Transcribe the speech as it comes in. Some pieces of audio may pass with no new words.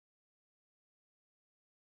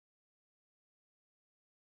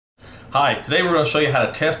Hi, today we're going to show you how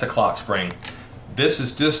to test a clock spring. This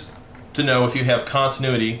is just to know if you have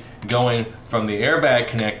continuity going from the airbag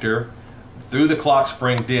connector through the clock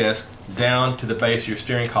spring disc down to the base of your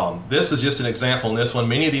steering column. This is just an example in this one.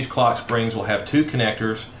 Many of these clock springs will have two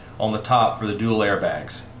connectors on the top for the dual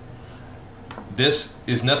airbags. This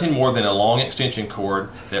is nothing more than a long extension cord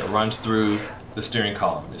that runs through the steering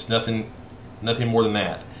column. It's nothing more than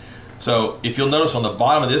that. So if you'll notice on the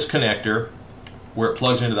bottom of this connector where it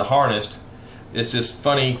plugs into the harness, it's this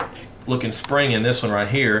funny looking spring in this one right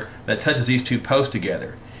here that touches these two posts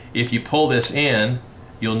together. If you pull this in,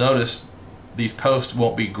 you'll notice these posts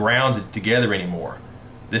won't be grounded together anymore.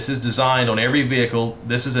 This is designed on every vehicle.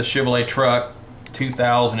 This is a Chevrolet truck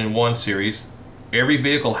 2001 series. Every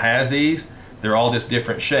vehicle has these. They're all just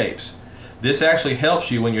different shapes. This actually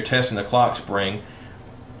helps you when you're testing the clock spring,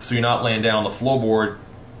 so you're not laying down on the floorboard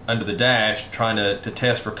under the dash trying to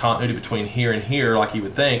test for continuity between here and here like you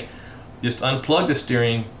would think. Just unplug the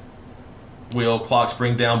steering wheel clock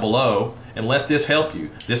spring down below and let this help you.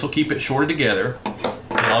 This will keep it shorted together,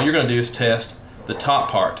 and all you're going to do is test the top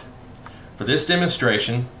part. For this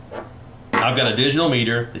demonstration, I've got a digital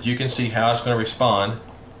meter that you can see how it's going to respond.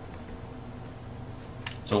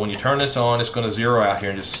 So when you turn this on, it's going to zero out here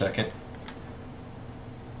in just a second.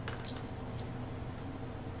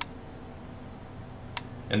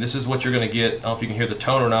 And this is what you're going to get. I don't know if you can hear the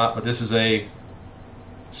tone or not, but this is a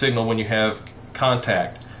signal when you have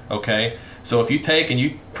contact. Okay, so if you take and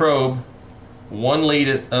you probe one lead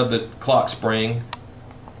of the clock spring,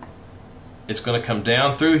 it's going to come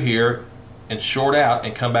down through here and short out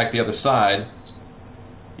and come back the other side.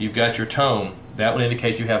 You've got your tone. That would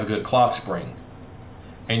indicate you have a good clock spring.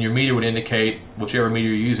 And your meter would indicate, whichever meter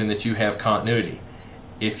you're using, that you have continuity.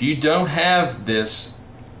 If you don't have this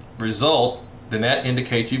result, then that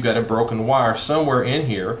indicates you've got a broken wire somewhere in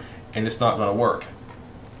here and it's not going to work.